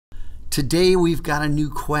Today we've got a new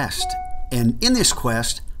quest, and in this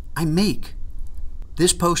quest I make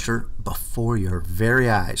this poster before your very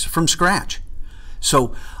eyes from scratch.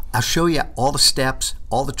 So I'll show you all the steps,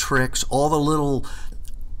 all the tricks, all the little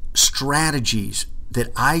strategies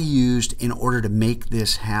that I used in order to make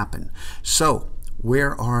this happen. So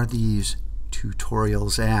where are these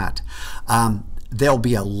tutorials at? There'll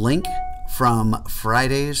be a link from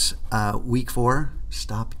Friday's week 4.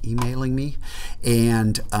 Stop emailing me.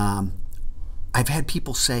 And I've had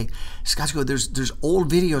people say, Scott, there's old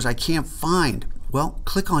videos I can't find. Well,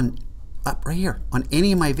 click on up right here on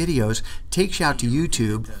any of my videos, takes you out to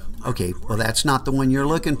YouTube. Okay, well that's not the one you're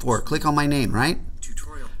looking for. Click on my name, right?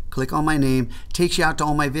 Click on my name, takes you out to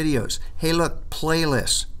all my videos. Hey look,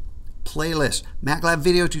 playlists, MacLab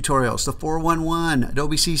video tutorials, the 411,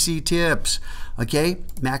 Adobe CC tips, okay?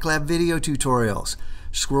 MacLab video tutorials.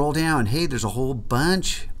 Scroll down, hey, there's a whole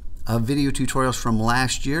bunch of video tutorials from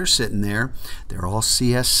last year sitting there. They're all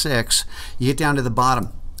CS6. You get down to the bottom,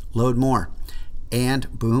 load more.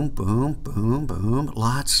 And boom, boom, boom, boom,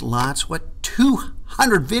 lots, what,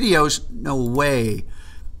 200 videos? No way.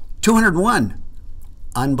 201.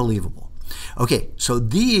 Unbelievable. Okay, so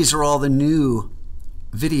these are all the new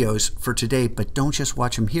videos for today, but don't just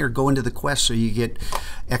watch them here. Go into the quest so you get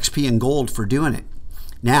XP and gold for doing it.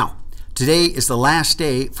 Now, today is the last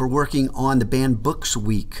day for working on the Banned Books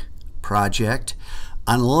Week project,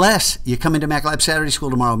 unless you come into MacLab Saturday School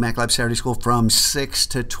tomorrow. MacLab Saturday School from 6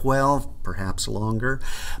 to 12, perhaps longer.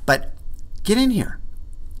 But get in here.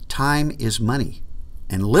 Time is money.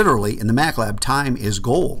 And literally, in the MacLab, time is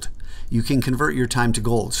gold. You can convert your time to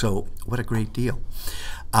gold. So what a great deal.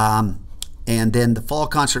 And then the fall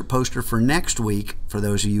concert poster for next week, for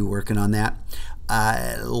those of you working on that,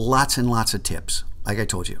 lots and lots of tips. Like I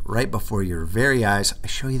told you, right before your very eyes, I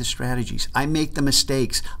show you the strategies. I make the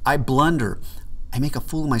mistakes. I blunder. I make a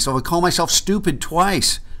fool of myself. I call myself stupid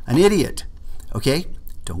twice, an idiot. Okay?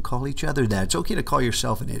 Don't call each other that. It's okay to call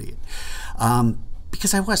yourself an idiot.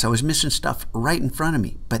 Because I was missing stuff right in front of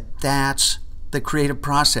me. But that's the creative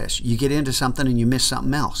process. You get into something and you miss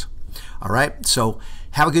something else. All right? So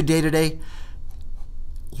have a good day today.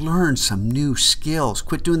 Learn some new skills.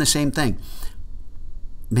 Quit doing the same thing.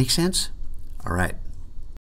 Make sense? All right.